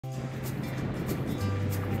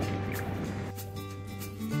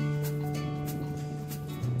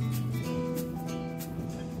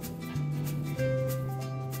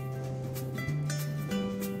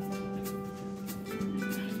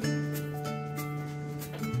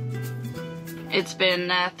It's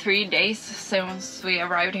been 3 days since we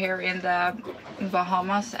arrived here in the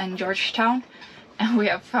Bahamas and Georgetown, and we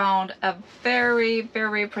have found a very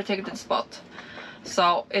protected spot.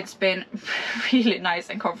 So it's been really nice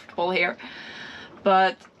and comfortable here,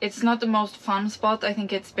 but it's not the most fun spot. I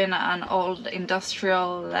think it's been an old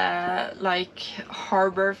industrial like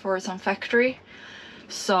harbor for some factory.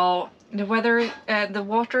 So the weather, the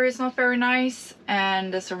water is not very nice,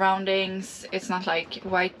 and the surroundings, it's not like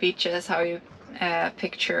white beaches how you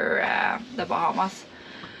picture the Bahamas.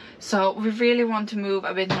 So we really want to move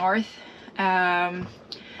a bit north.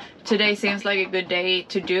 Today seems like a good day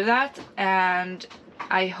to do that, and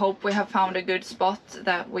I hope we have found a good spot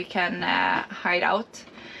that we can hide out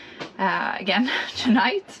again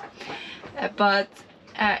tonight. But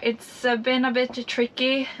it's been a bit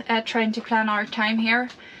tricky trying to plan our time here.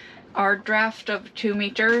 Our draft of 2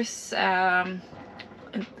 meters,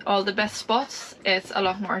 all the best spots, it's a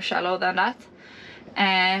lot more shallow than that.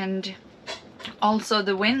 And also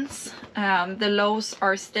the winds, the lows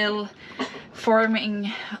are still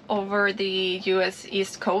forming over the US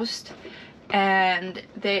East Coast, and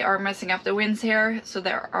they are messing up the winds here. So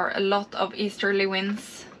there are a lot of westerly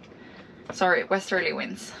winds.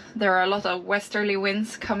 There are a lot of westerly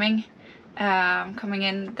winds coming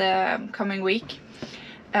in the coming week.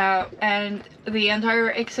 And the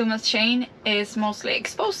entire Exumas chain is mostly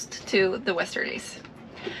exposed to the westerlies.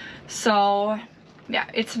 So yeah,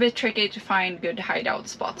 it's a bit tricky to find good hideout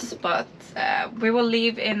spots, but we will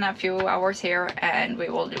leave in a few hours here and we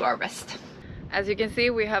will do our best. As you can see,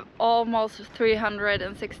 we have almost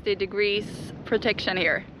 360 degrees protection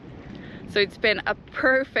here. So it's been a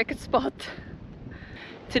perfect spot.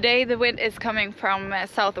 Today the wind is coming from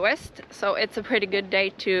southwest, so it's a pretty good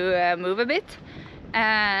day to move a bit.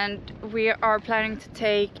 And we are planning to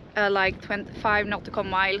take a like 25 nautical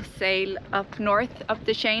mile sail up north, up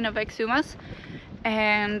the chain of Exumas,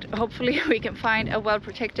 and hopefully we can find a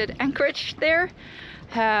well-protected anchorage there.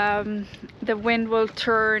 The wind will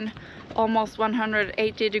turn almost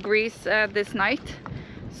 180 degrees this night,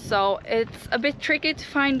 so it's a bit tricky to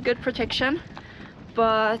find good protection,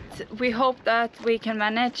 but we hope that we can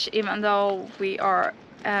manage, even though we are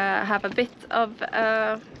have a bit of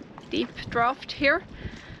deep draft here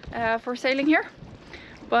for sailing here,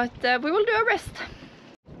 but we will do our best.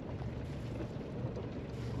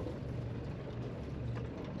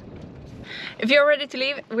 If you're ready to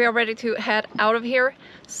leave, we are ready to head out of here,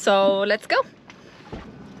 so let's go.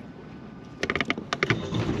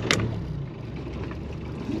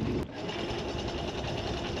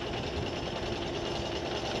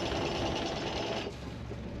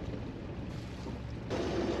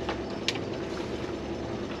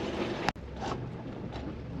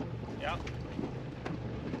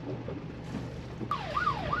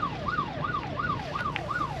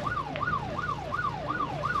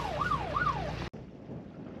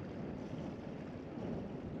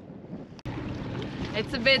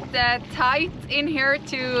 It's a bit tight in here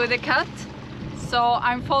to the cut, so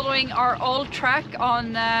I'm following our old track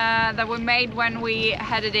on that we made when we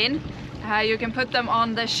headed in. You can put them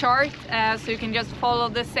on the chart, so you can just follow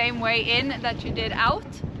the same way in that you did out.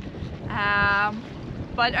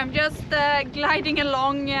 But I'm just gliding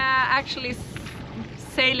along, actually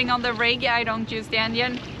sailing on the rig. I don't use the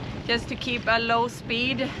engine, just to keep a low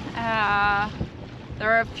speed. There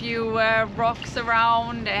are a few rocks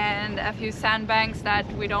around and a few sandbanks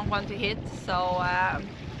that we don't want to hit, so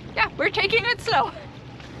yeah, we're taking it slow.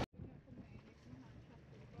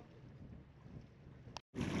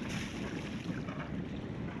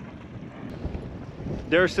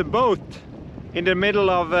 There's a boat in the middle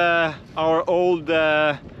of our old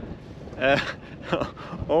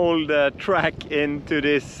track into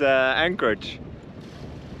this anchorage.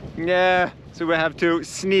 Yeah. So we have to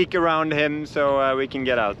sneak around him so we can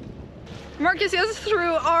get out. Marcus just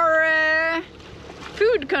threw our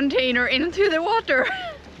food container into the water.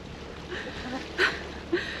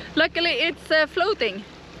 Luckily it's floating.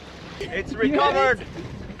 It's recovered!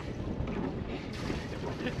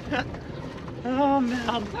 Oh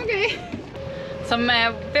man. Okay. Some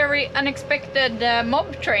very unexpected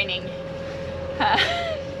mob training.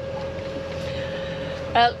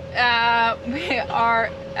 Well, we are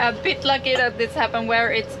a bit lucky that this happened where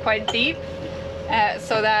it's quite deep,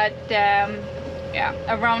 so that yeah,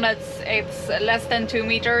 around us it's less than 2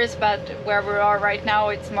 meters, but where we are right now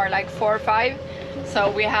it's more like 4 or 5,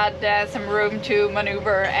 so we had some room to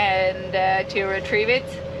maneuver and to retrieve it.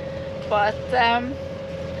 But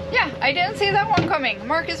yeah, I didn't see that one coming.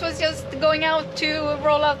 Marcus was just going out to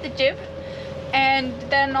roll out the jib, and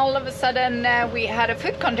then all of a sudden we had a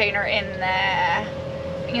food container in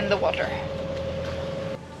the water.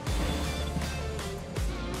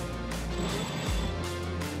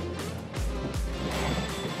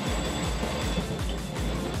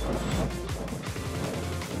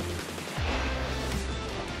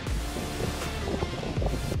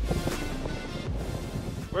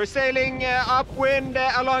 We're sailing upwind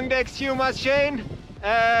along the Exumas chain.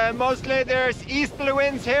 Mostly there's easterly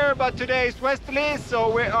winds here, but today is westerly, so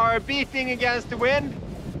we are beating against the wind.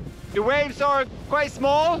 The waves are quite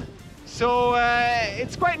small, so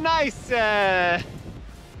it's quite nice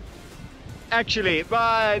actually,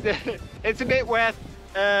 but it's a bit wet.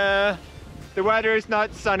 The weather is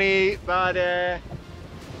not sunny, but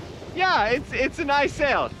yeah, it's a nice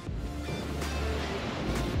sail.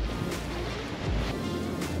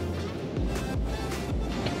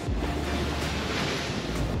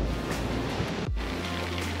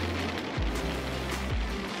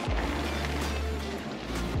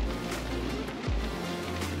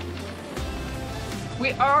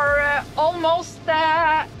 We are almost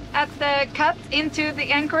at the cut into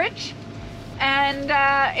the anchorage, and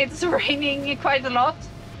it's raining quite a lot.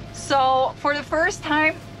 So for the first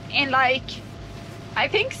time in like, I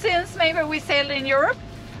think since maybe we sailed in Europe,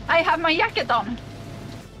 I have my jacket on.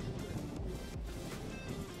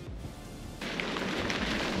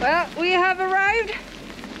 Well, we have arrived,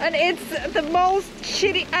 and it's the most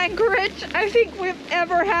shitty anchorage I think we've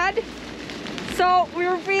ever had. So we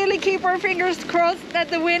really keep our fingers crossed that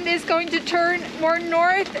the wind is going to turn more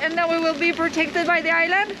north and then we will be protected by the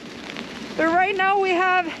island. But right now we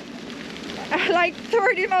have like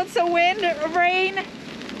 30 knots of wind, rain,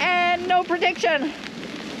 and no protection.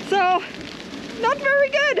 So not very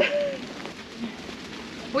good.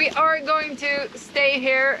 We are going to stay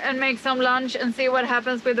here and make some lunch and see what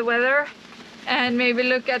happens with the weather, and maybe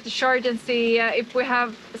look at the chart and see if we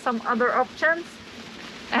have some other options.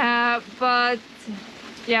 But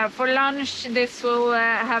yeah, for lunch this will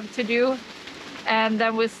have to do, and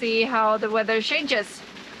then we'll see how the weather changes.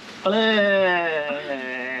 Are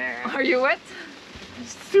you wet?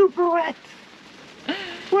 Super wet.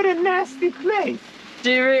 What a nasty place.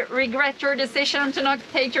 Do you regret your decision to not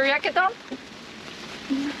take your jacket on?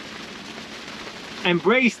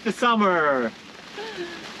 Embrace the summer.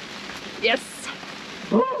 Yes.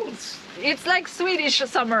 It's like Swedish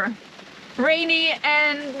summer. Rainy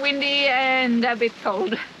and windy and a bit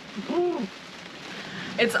cold.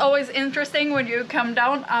 It's always interesting when you come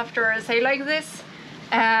down after a sail like this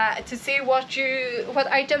to see what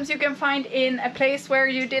items you can find in a place where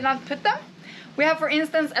you did not put them. We have, for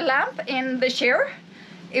instance, a lamp in the chair.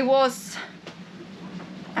 It was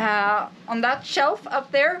on that shelf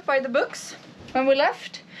up there by the books when we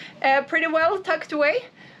left. Pretty well tucked away,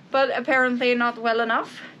 but apparently not well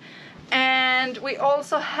enough. And we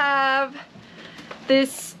also have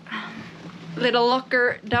this little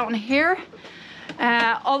locker down here.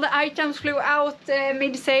 All the items flew out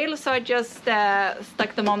mid-sail, so I just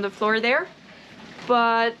stuck them on the floor there.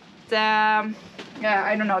 But yeah,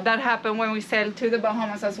 I don't know, that happened when we sailed to the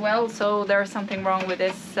Bahamas as well, so there's something wrong with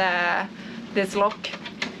this lock.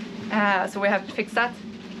 So we have to fix that.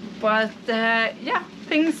 But yeah,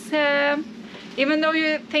 things, even though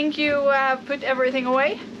you think you put everything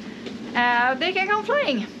away, they can come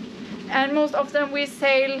flying. And most often we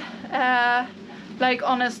sail like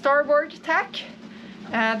on a starboard tack.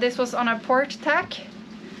 This was on a port tack.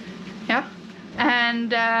 Yeah,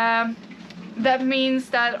 and that means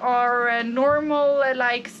that our normal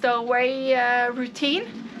like stowaway routine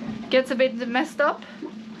gets a bit messed up.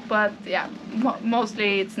 But yeah,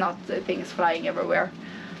 mostly it's not things flying everywhere.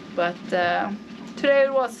 But today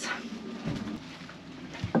it was.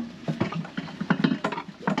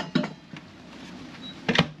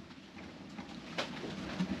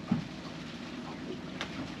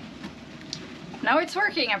 Now it's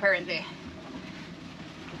working apparently.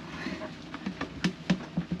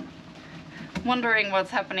 Wondering what's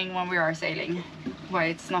happening when we are sailing, why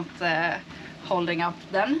it's not holding up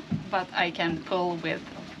then, but I can pull with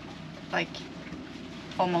like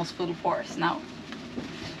almost full force now.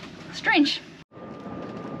 Strange.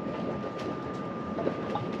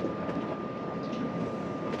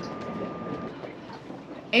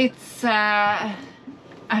 It's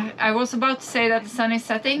I was about to say that the sun is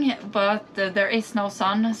setting, but there is no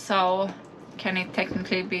sun, so can it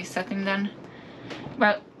technically be setting then?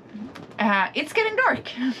 Well, it's getting dark.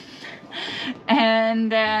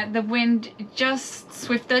 And the wind just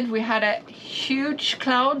swifted. We had a huge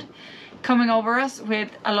cloud coming over us with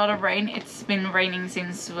a lot of rain. It's been raining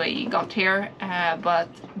since we got here, but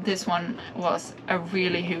this one was a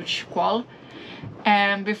really huge squall.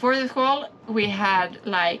 And before the squall we had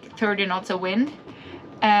like 30 knots of wind,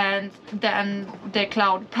 and then the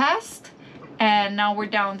cloud passed, and now we're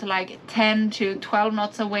down to like 10 to 12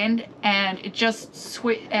 knots of wind, and it just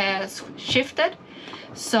shifted.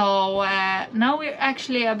 So now we're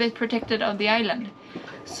actually a bit protected on the island.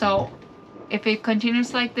 So if it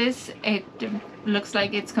continues like this, it looks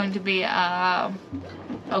like it's going to be a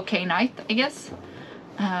okay night, I guess.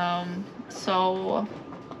 So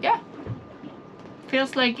yeah,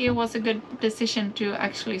 feels like it was a good decision to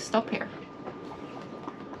actually stop here.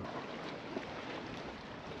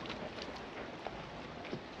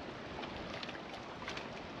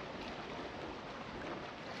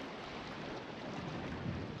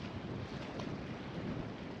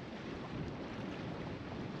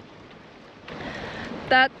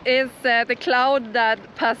 That is the cloud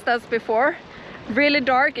that passed us before. Really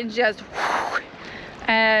dark and just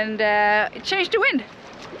and it changed the wind.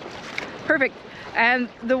 Perfect. And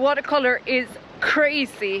the watercolor is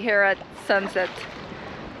crazy here at sunset.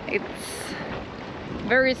 It's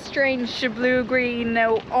very strange blue-green,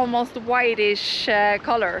 almost whitish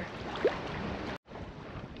color.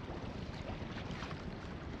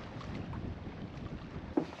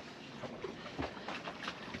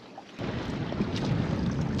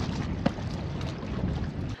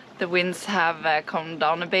 The winds have calmed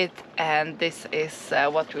down a bit, and this is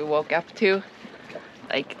what we woke up to.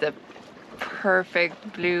 Like the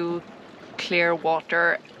perfect blue, clear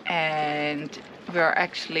water, and we are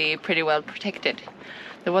actually pretty well protected.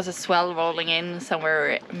 There was a swell rolling in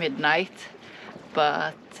somewhere midnight,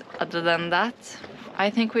 but other than that,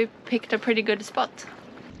 I think we picked a pretty good spot.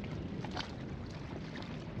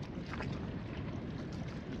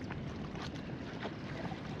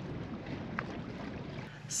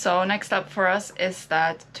 So next up for us is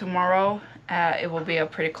that tomorrow it will be a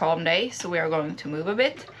pretty calm day, so we are going to move a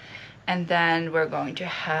bit, and then we're going to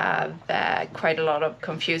have quite a lot of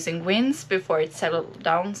confusing winds before it settles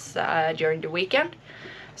down during the weekend.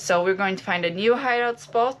 So we're going to find a new hideout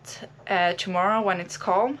spot tomorrow when it's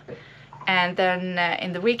calm, and then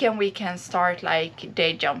in the weekend we can start like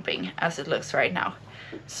day jumping as it looks right now.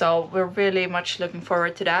 So we're really much looking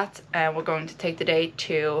forward to that, and we're going to take the day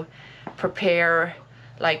to prepare,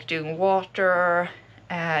 like doing water,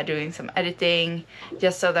 doing some editing,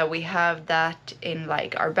 just so that we have that in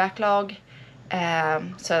like our backlog,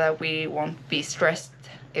 so that we won't be stressed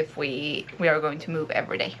if we are going to move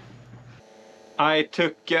every day. I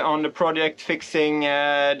took on the project fixing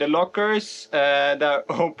the lockers that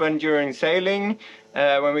opened during sailing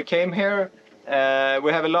when we came here.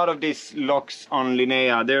 We have a lot of these locks on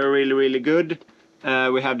Linnea. They're really good.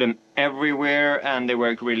 We have them everywhere and they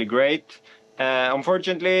work really great.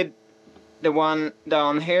 Unfortunately, the one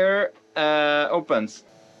down here opens.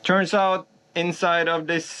 Turns out inside of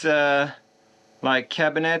this like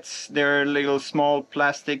cabinets, there are little small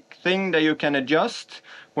plastic thing that you can adjust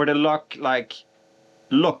where the lock like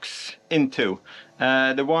locks into.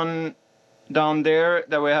 The one down there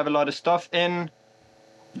that we have a lot of stuff in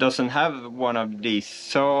doesn't have one of these,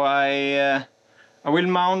 so I will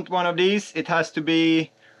mount one of these. It has to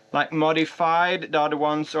be like modified. The other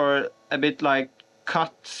ones are a bit like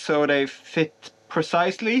cut so they fit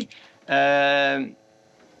precisely.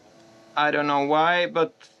 I don't know why,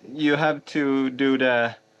 but you have to do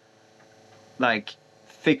the like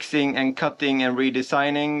fixing and cutting and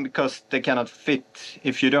redesigning because they cannot fit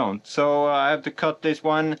if you don't. So I have to cut this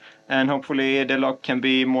one, and hopefully the lock can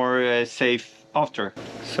be more safe after.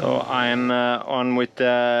 So I'm on with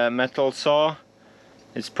the metal saw.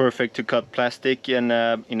 It's perfect to cut plastic in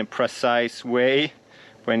a precise way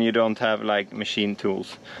when you don't have like machine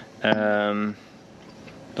tools. The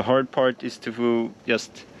hard part is to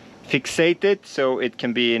just fixate it so it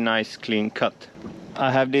can be a nice clean cut.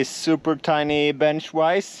 I have this super tiny bench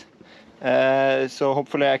vise, so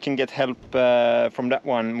hopefully I can get help from that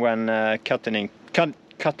one when cutting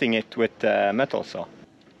it with the metal saw.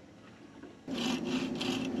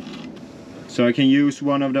 So I can use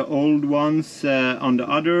one of the old ones on the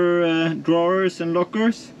other drawers and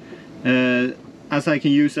lockers, as I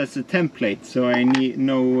can use as a template, so I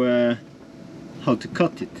know how to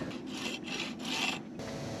cut it.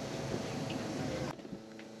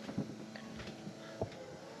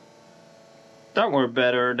 That were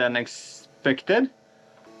better than expected.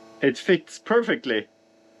 It fits perfectly.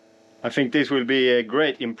 I think this will be a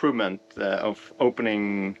great improvement of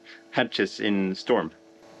opening hatches in storm.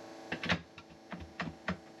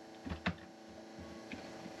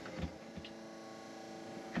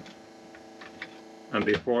 And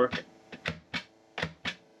before.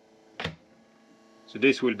 So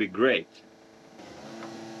this will be great.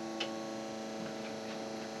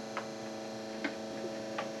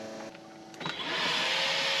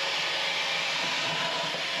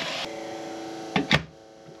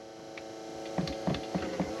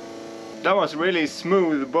 That was really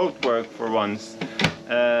smooth boat work for once.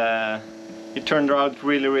 It turned out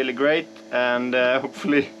really great, and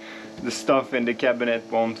hopefully the stuff in the cabinet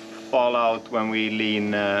won't fall out when we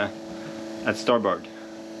lean at starboard.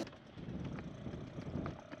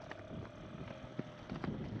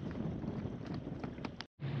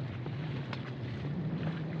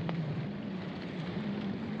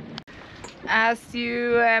 As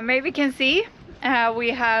you maybe can see, we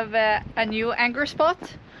have a new anchor spot,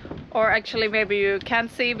 or actually maybe you can't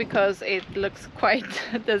see because it looks quite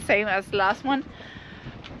the same as the last one.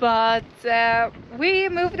 But we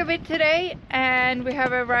moved a bit today and we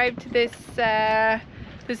have arrived to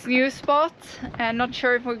this new spot, and not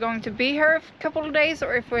sure if we're going to be here a couple of days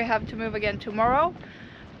or if we have to move again tomorrow.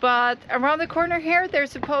 But around the corner here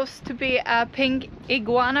there's supposed to be a pink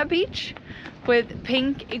iguana beach with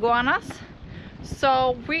pink iguanas.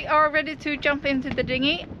 So we are ready to jump into the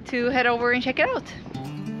dinghy to head over and check it out.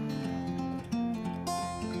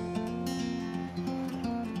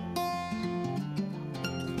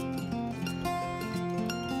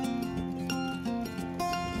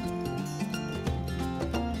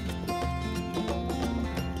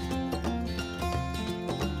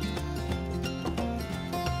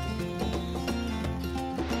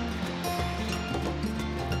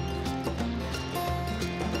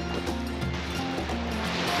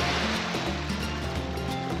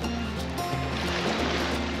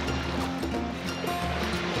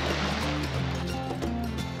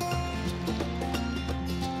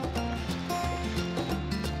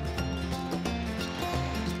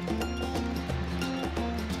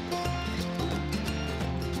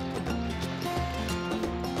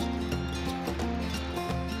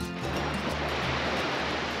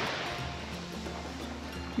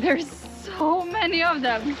 There's so many of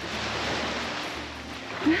them.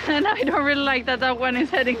 And I don't really like that that one is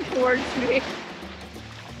heading towards me.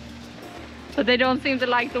 But they don't seem to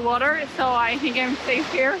like the water, so I think I'm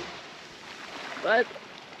safe here. But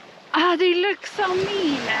they look so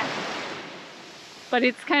mean. But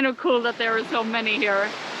it's kind of cool that there are so many here.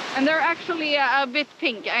 And they're actually a bit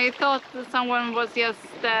pink. I thought someone was just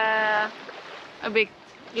a bit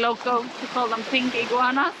loco to call them pink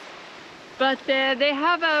iguanas. But they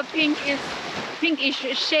have a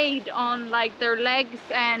pinkish shade on like their legs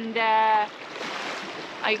and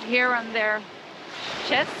like here on their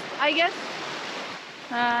chest, I guess.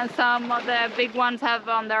 Some of the big ones have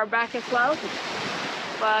on their back as well.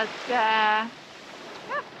 But yeah,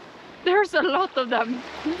 there's a lot of them.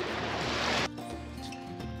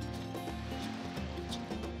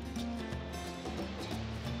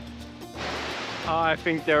 I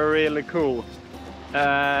think they're really cool.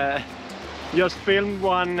 Just filmed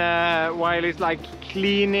one while it's like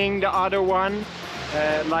cleaning the other one,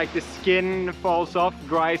 like the skin falls off,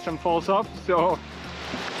 dries and falls off. So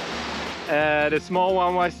the small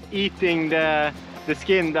one was eating the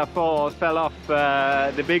skin that fell off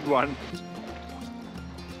the big one.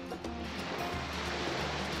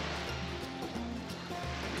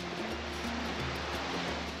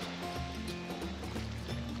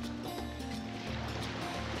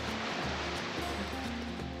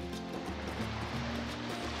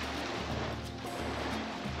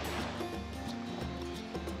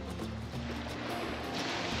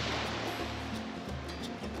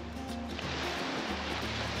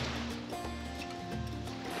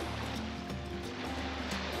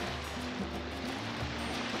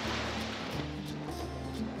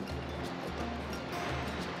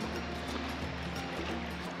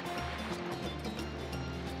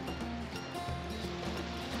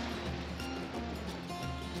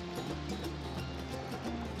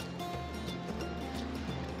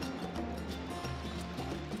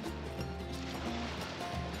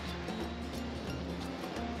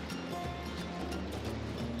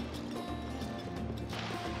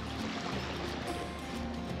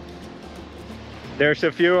 There's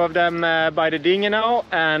a few of them by the dinghy now,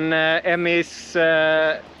 and Emmy's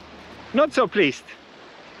not so pleased.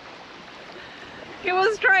 He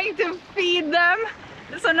was trying to feed them,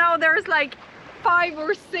 so now there's like 5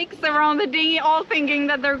 or 6 around the dinghy, all thinking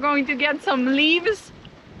that they're going to get some leaves